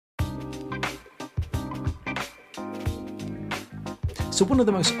So one of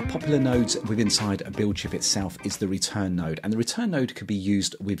the most popular nodes within inside a BuildShip itself is the return node, and the return node can be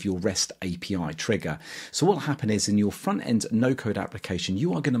used with your REST API trigger. So what will happen is in your front end no code application,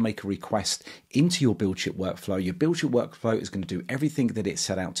 you are going to make a request into your BuildShip workflow. Your BuildShip workflow is going to do everything that it's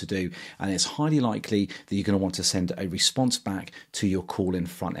set out to do, and it's highly likely that you're going to want to send a response back to your call in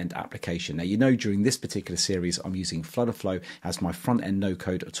front end application. Now, you know, during this particular series, I'm using FlutterFlow as my front end no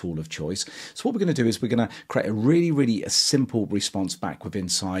code tool of choice. So what we're going to do is we're going to create a really simple response back with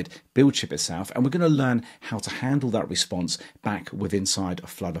inside BuildShip itself, and we're going to learn how to handle that response back with inside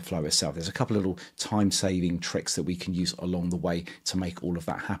FlutterFlow itself. There's a couple of little time-saving tricks that we can use along the way to make all of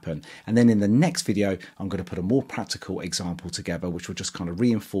that happen. And then in the next video, I'm going to put a more practical example together, which will just kind of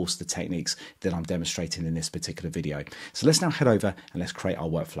reinforce the techniques that I'm demonstrating in this particular video. So let's now head over and let's create our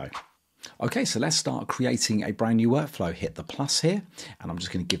workflow. Okay, so let's start creating a brand new workflow. Hit the plus here, and I'm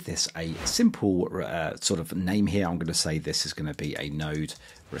just going to give this a simple sort of name here. I'm going to say this is going to be a node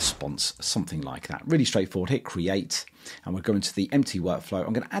response, something like that. Really straightforward. Hit create, and we're going to the empty workflow.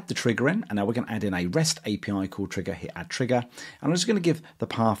 I'm going to add the trigger in, and now we're going to add in a REST API call trigger. Hit add trigger, and I'm just going to give the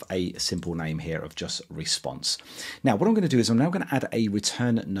path a simple name here of just response. Now, what I'm going to do is I'm now going to add a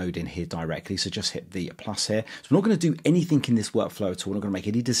return node in here directly. So just hit the plus here. So we're not going to do anything in this workflow at all. We're not going to make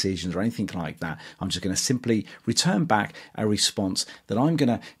any decisions or anything like that. I'm just going to simply return back a response that I'm going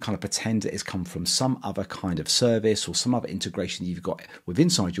to kind of pretend is come from some other kind of service or some other integration that you've got with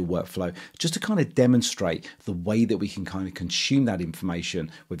inside your workflow, just to kind of demonstrate the way that we can kind of consume that information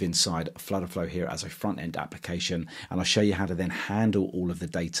with inside FlutterFlow here as a front-end application. And I'll show you how to then handle all of the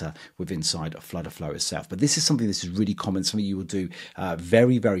data with inside FlutterFlow itself. But this is something this is really common, something you will do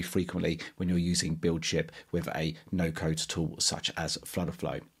very frequently when you're using BuildShip with a no-code tool such as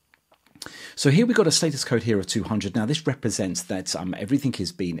FlutterFlow. So here we've got a status code here of 200. Now this represents that everything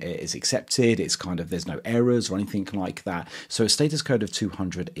is accepted. It's kind of, there's no errors or anything like that. So a status code of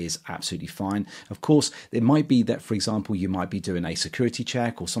 200 is absolutely fine. Of course, it might be that, for example, you might be doing a security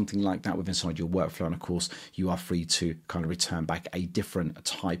check or something like that with inside your workflow. And of course, you are free to kind of return back a different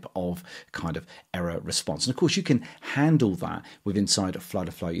type of kind of error response. And of course, you can handle that with inside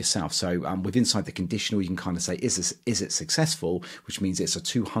FlutterFlow yourself. So with inside the conditional, you can kind of say, is it successful? Which means it's a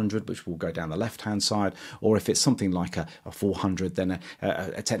 200, which will go down the left hand side, or if it's something like a 400, then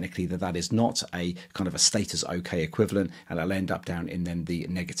technically that is not a kind of a status okay equivalent, and it'll end up down in then the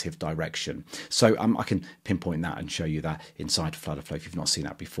negative direction. So I can pinpoint that and show you that inside FlutterFlow if you've not seen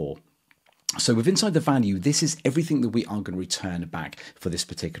that before. So with inside the value, this is everything that we are going to return back for this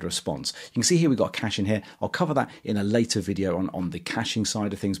particular response. You can see here we've got a cache in here. I'll cover that in a later video on the caching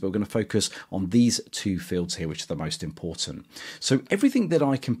side of things, but we're going to focus on these two fields here, which are the most important. So everything that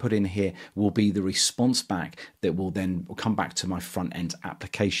I can put in here will be the response back that will then come back to my front end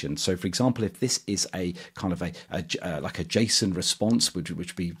application. So for example, if this is a kind of like a JSON response, which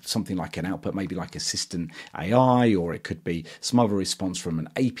would be something like an output, maybe like Assistant AI, or it could be some other response from an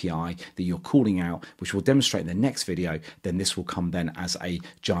API that you're calling out, which we'll demonstrate in the next video, then this will come then as a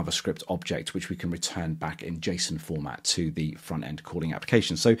JavaScript object, which we can return back in JSON format to the front end calling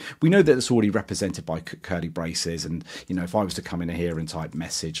application. So we know that it's already represented by curly braces, and you know, if I was to come in here and type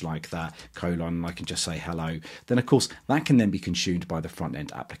message like that, colon, I can just say hello, then of course that can then be consumed by the front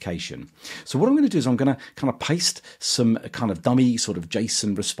end application. So what I'm going to do is I'm going to kind of paste some kind of dummy sort of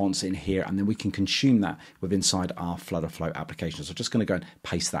JSON response in here, and then we can consume that with inside our FlutterFlow application. So I'm just going to go and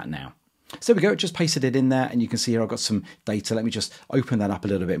paste that now. So there we go, just pasted it in there, and you can see here I've got some data. Let me just open that up a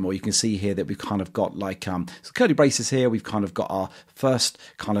little bit more. You can see here that we've kind of got like curly braces here. We've kind of got our first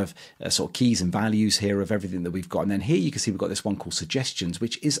kind of sort of keys and values here of everything that we've got. And then here you can see we've got this one called suggestions,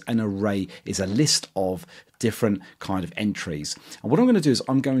 which is an array, is a list of different kind of entries. And what I'm going to do is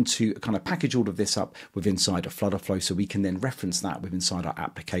I'm going to kind of package all of this up with inside a FlutterFlow so we can then reference that with inside our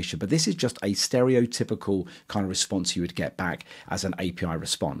application. But this is just a stereotypical kind of response you would get back as an API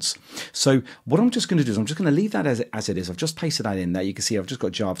response. So what I'm just going to do is I'm just going to leave that as it is. I've just pasted that in there. You can see I've just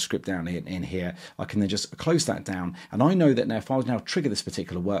got JavaScript down in here. I can then just close that down. And I know that now if I now trigger this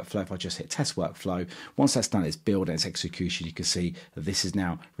particular workflow, if I just hit test workflow, once that's done its build and its execution, you can see that this is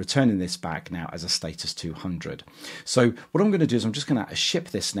now returning this back now as a status 200. So what I'm going to do is I'm just going to ship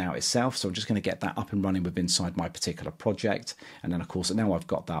this now itself. So I'm just going to get that up and running with inside my particular project. And then of course, now I've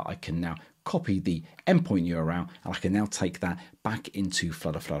got that, I can now copy the endpoint URL, and I can now take that back into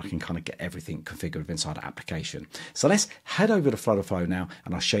FlutterFlow. I can kind of get everything configured inside the application. So let's head over to FlutterFlow now,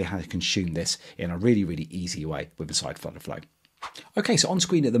 and I'll show you how to consume this in a really easy way with inside FlutterFlow. Okay, so on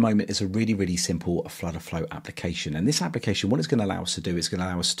screen at the moment is a really simple FlutterFlow application. And this application, what it's going to allow us to do is going to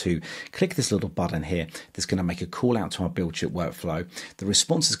allow us to click this little button here that's going to make a call out to our BuildShip workflow. The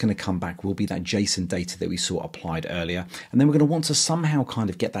response that's going to come back will be that JSON data that we saw applied earlier. And then we're going to want to somehow kind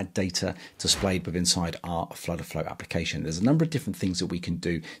of get that data displayed within inside our FlutterFlow application. There's a number of different things that we can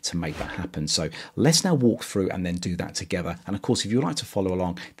do to make that happen. So let's now walk through and then do that together. And of course, if you'd like to follow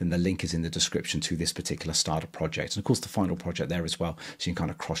along, then the link is in the description to this particular starter project. And of course, the final project there as well, so you can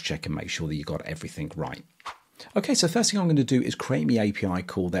kind of cross-check and make sure that you got everything right. Okay, so first thing I'm going to do is create my API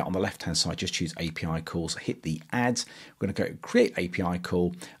call there on the left-hand side. Just choose API calls, hit the add. We're going to go create API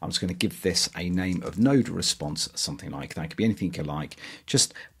call. I'm just going to give this a name of node response, something like that. It could be anything you like.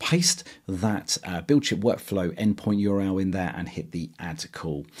 Just paste that BuildShip workflow endpoint URL in there and hit the add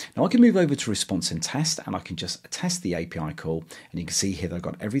call. Now I can move over to response and test, and I can just test the API call. And you can see here that I've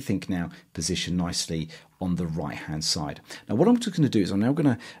got everything now positioned nicely on the right hand side. Now what I'm just going to do is I'm now going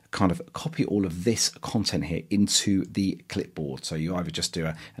to kind of copy all of this content here into the clipboard. So you either just do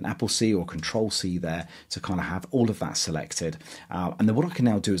an Apple C or Control C there to kind of have all of that selected. And then what I can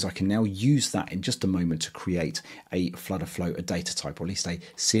now do is I can now use that in just a moment to create a FlutterFlow data type, or at least a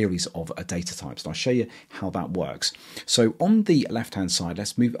series of data types. And I'll show you how that works. So on the left hand side,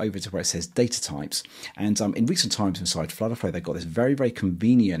 let's move over to where it says data types. And in recent times inside FlutterFlow, they've got this very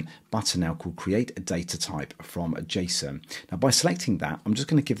convenient button now called create a data type from a JSON. Now by selecting that, I'm just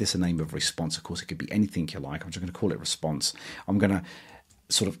going to give this a name of response. Of course, it could be anything you like. I'm just going to call it response. I'm going to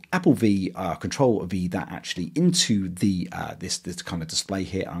sort of Apple V, Control V that actually into the this kind of display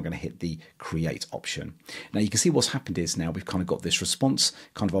here. I'm going to hit the create option. Now you can see what's happened is now we've kind of got this response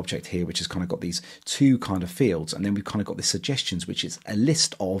kind of object here, which has kind of got these two kind of fields, and then we've kind of got the suggestions, which is a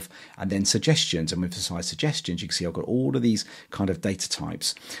list of, and then suggestions. And with the suggestions, you can see I've got all of these kind of data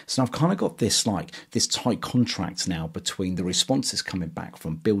types. So I've kind of got this like this tight contract now between the responses coming back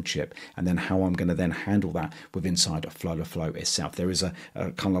from BuildShip and then how I'm going to then handle that with inside of FlutterFlow itself. There is a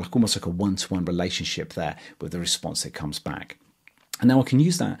kind of like almost like a one-to-one relationship there with the response that comes back. And now I can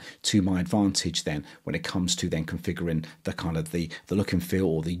use that to my advantage then when it comes to then configuring the kind of the look and feel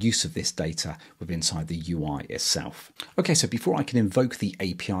or the use of this data within inside the UI itself. Okay, so before I can invoke the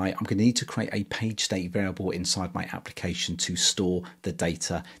API, I'm going to need to create a page state variable inside my application to store the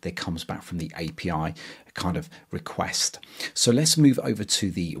data that comes back from the API kind of request. So let's move over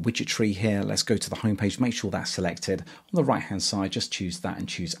to the widget tree here. Let's go to the home page, make sure that's selected. On the right hand side, just choose that and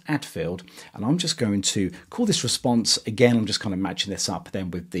choose add field. And I'm just going to call this response. Again, I'm just kind of matching this up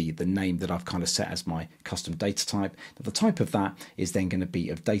then with the name that I've kind of set as my custom data type. Now the type of that is then going to be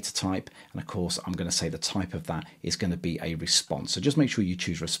of data type. And of course, I'm going to say the type of that is going to be a response. So just make sure you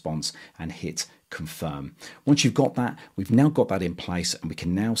choose response and hit confirm. Once you've got that, we've now got that in place, and we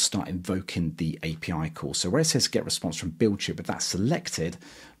can now start invoking the API call. So where it says get response from BuildShip, with that selected,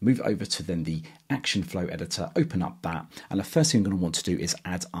 move over to then the action flow editor, open up that, and the first thing I'm going to want to do is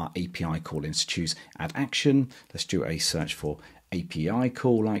add our API call in. So choose add action. Let's do a search for API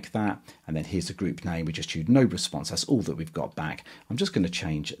call like that, and then here's the group name. We just choose node response. That's all that we've got back. I'm just going to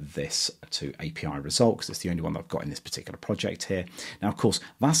change this to API result because it's the only one that I've got in this particular project here. Now, of course,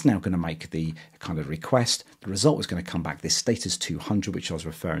 that's now going to make the kind of request. The result is going to come back. This status 200, which I was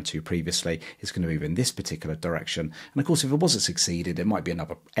referring to previously, is going to move in this particular direction. And of course, if it wasn't succeeded, it might be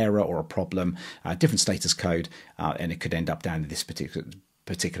another error or a problem, different status code, and it could end up down in this particular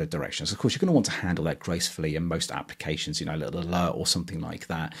direction. So of course you're going to want to handle that gracefully in most applications, you know, a little alert or something like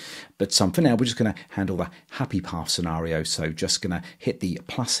that. But for now, we're just going to handle the happy path scenario. So just going to hit the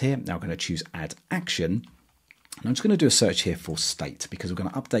plus here. Now I'm going to choose add action. And I'm just going to do a search here for state because we're going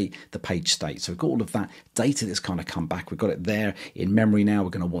to update the page state. So we've got all of that data that's kind of come back. We've got it there in memory now. We're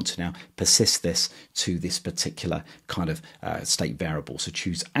going to want to now persist this to this particular kind of state variable. So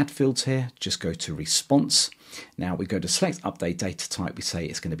choose add fields here. Just go to response. Now we go to select update data type. We say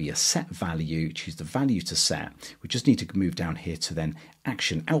it's going to be a set value. Choose the value to set. We just need to move down here to then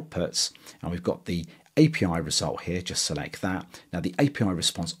action outputs. And we've got the API result here, just select that. Now the API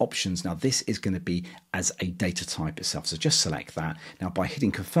response options, now this is going to be as a data type itself, so just select that. Now by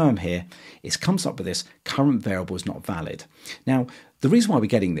hitting confirm here, it comes up with this current variable is not valid. Now the reason why we're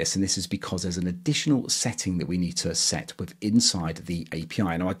getting this, and this is because there's an additional setting that we need to set with inside the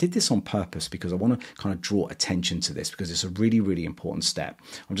API. Now I did this on purpose because I want to kind of draw attention to this because it's a really important step.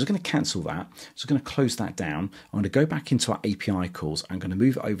 I'm just going to cancel that. I'm just going to close that down. I'm going to go back into our API calls. I'm going to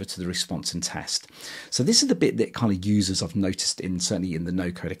move over to the response and test. So this is the bit that kind of users I've noticed certainly in the No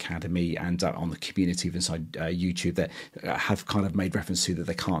Code Academy and on the community inside YouTube that have kind of made reference to that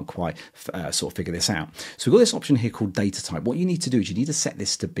they can't quite sort of figure this out. So we've got this option here called data type. What you need to do is you need to set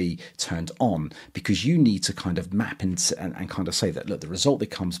this to be turned on, because you need to kind of map and kind of say that, look, the result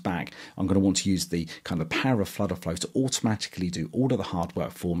that comes back, I'm going to want to use the kind of power of FlutterFlow to automatically do all of the hard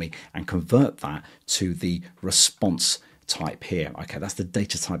work for me and convert that to the response type here. Okay, that's the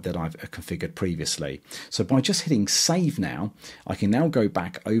data type that I've configured previously. So by just hitting save now, I can now go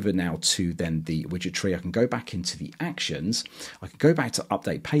back over now to then the widget tree. I can go back into the actions. I can go back to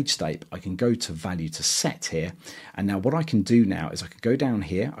update page state. I can go to value to set here. And now what I can do now is I can go down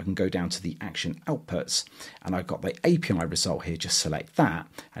here. I can go down to the action outputs, and I've got the API result here. Just select that.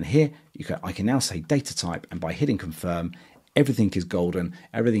 And here I can now say data type, and by hitting confirm, everything is golden,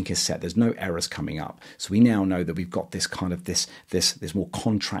 everything is set, there's no errors coming up. So we now know that we've got this kind of this more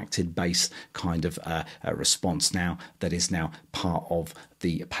contracted base kind of response now that is now part of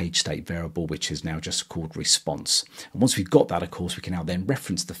the page state variable, which is now just called response. And once we've got that, of course, we can now then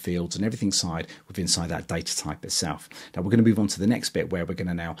reference the fields and everything within that data type itself. Now we're going to move on to the next bit where we're going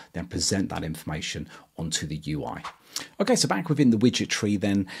to now then present that information onto the UI. Okay, so back within the widget tree,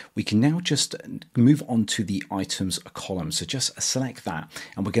 then we can now just move on to the items column. So just select that,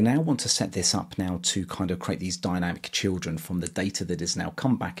 and we're going to now want to set this up now to kind of create these dynamic children from the data that is now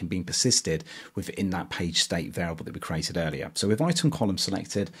come back and being persisted within that page state variable that we created earlier. So with item column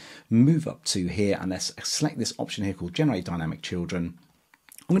selected, move up to here and let's select this option here called generate dynamic children.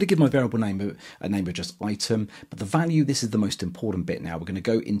 I'm going to give my variable name a name of just item, but the value, this is the most important bit now. We're going to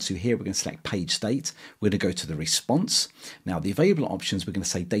go into here, we're going to select page state, we're going to go to the response. Now the available options, we're going to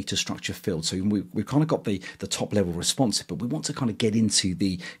say data structure field. So we've kind of got the top level responsive, but we want to kind of get into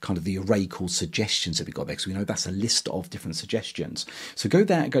the kind of the array called suggestions that we've got there, because we know that's a list of different suggestions. So go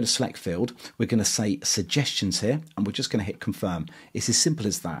there, go to select field, we're going to say suggestions here, and we're just going to hit confirm. It's as simple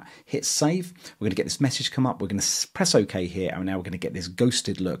as that. Hit save, we're going to get this message come up, we're going to press OK here, and now we're going to get this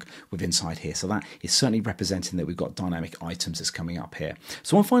ghosted look with inside here. So that is certainly representing that we've got dynamic items that's coming up here.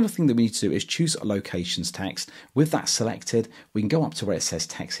 So one final thing that we need to do is choose a locations text. With that selected, we can go up to where it says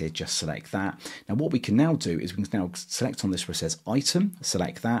text here, just select that. Now what we can now do is we can now select on this where it says item,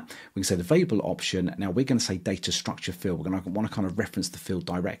 select that. We can say the variable option. Now we're going to say data structure field. We're going to want to kind of reference the field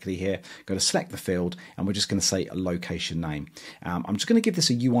directly here. Go to select the field, and we're just going to say a location name. I'm just going to give this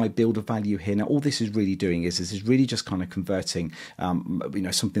a UI builder value here. Now all this is really doing is really just kind of converting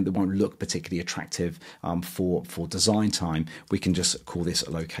something that won't look particularly attractive for design time. We can just call this a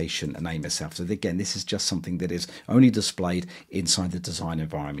location name itself. So again, this is just something that is only displayed inside the design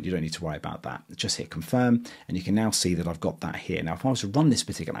environment. You don't need to worry about that. Just hit confirm, and you can now see that I've got that here. Now if I was to run this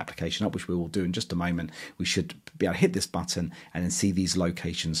particular application up, which we will do in just a moment, we should be able to hit this button and then see these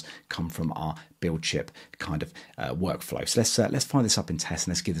locations come from our BuildShip kind of workflow. So let's fire this up in test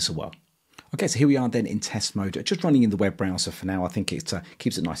and let's give this a whirl. Okay, so here we are then in test mode, just running in the web browser for now. I think it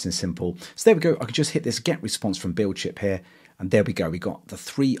keeps it nice and simple. So there we go. I can just hit this get response from BuildShip here, and there we go. We got the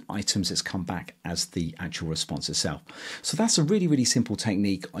 3 items that's come back as the actual response itself. So that's a really, really simple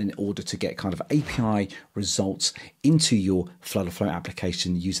technique in order to get kind of API results into your FlutterFlow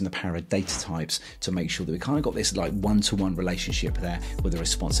application using the power of data types to make sure that we kind of got this like one-to-one relationship there with the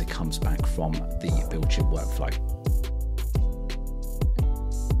response that comes back from the BuildShip workflow.